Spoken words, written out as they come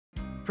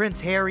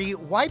Prince Harry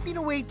wiping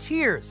away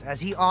tears as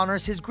he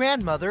honors his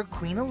grandmother,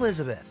 Queen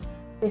Elizabeth.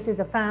 This is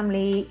a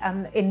family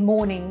in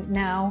mourning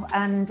now,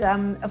 and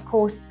of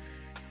course,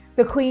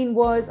 the Queen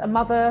was a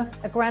mother,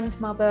 a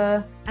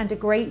grandmother, and a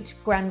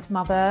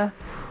great-grandmother.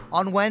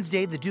 On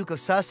Wednesday, the Duke of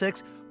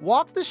Sussex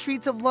walked the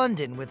streets of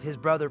London with his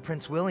brother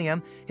Prince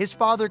William, his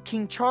father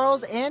King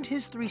Charles, and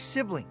his 3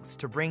 siblings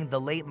to bring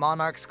the late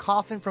monarch's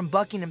coffin from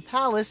Buckingham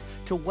Palace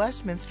to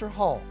Westminster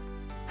Hall.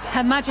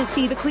 Her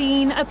Majesty the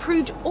Queen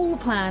approved all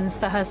plans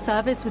for her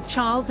service with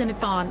Charles in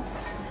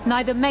advance.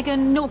 Neither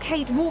Meghan nor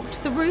Kate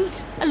walked the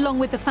route along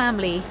with the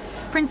family.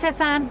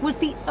 Princess Anne was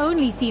the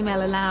only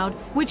female allowed,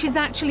 which is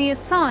actually a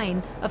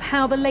sign of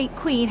how the late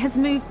Queen has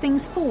moved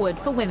things forward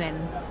for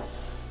women.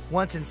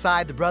 Once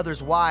inside, the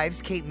brothers'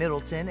 wives, Kate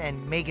Middleton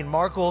and Meghan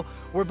Markle,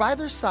 were by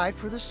their side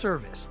for the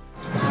service.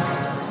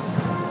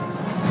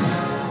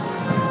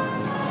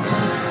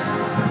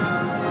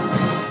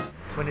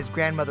 When his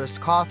grandmother's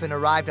coffin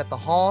arrived at the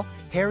hall,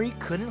 Harry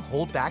couldn't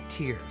hold back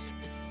tears.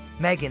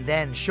 Meghan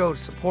then showed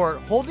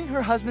support, holding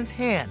her husband's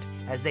hand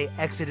as they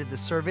exited the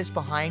service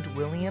behind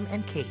William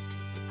and Kate.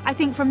 I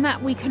think from that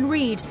we can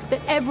read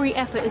that every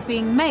effort is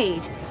being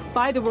made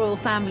by the royal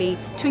family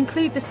to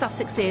include the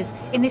Sussexes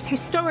in this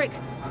historic,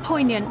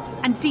 poignant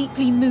and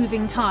deeply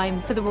moving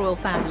time for the royal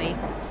family.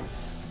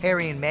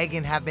 Harry and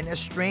Meghan have been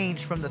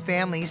estranged from the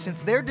family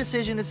since their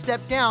decision to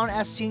step down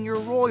as senior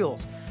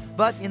royals.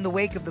 But in the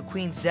wake of the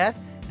Queen's death,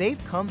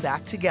 they've come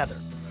back together.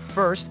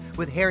 First,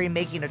 with Harry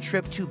making a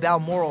trip to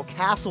Balmoral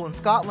Castle in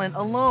Scotland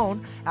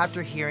alone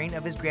after hearing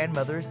of his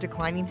grandmother's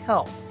declining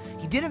health.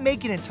 He didn't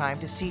make it in time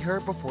to see her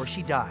before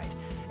she died.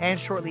 And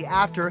shortly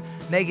after,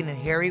 Meghan and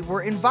Harry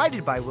were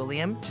invited by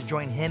William to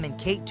join him and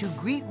Kate to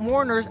greet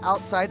mourners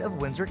outside of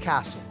Windsor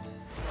Castle.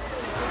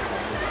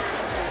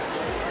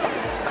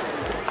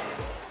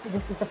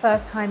 This is the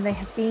first time they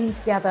have been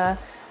together,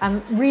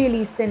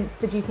 really since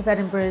the Duke of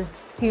Edinburgh's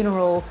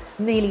funeral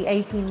nearly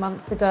 18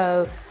 months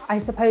ago. I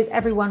suppose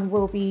everyone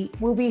will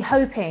be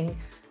hoping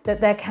that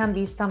there can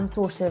be some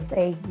sort of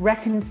a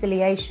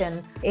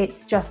reconciliation.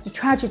 It's just a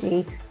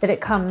tragedy that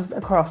it comes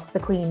across the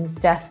Queen's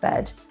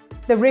deathbed.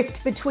 The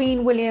rift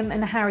between William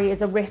and Harry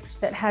is a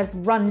rift that has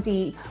run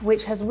deep,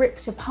 which has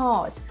ripped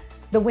apart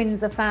the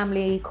Windsor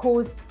family,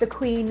 caused the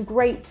Queen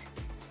great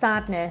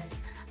sadness.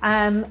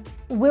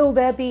 Will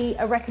there be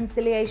a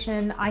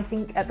reconciliation? I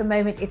think at the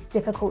moment it's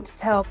difficult to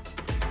tell.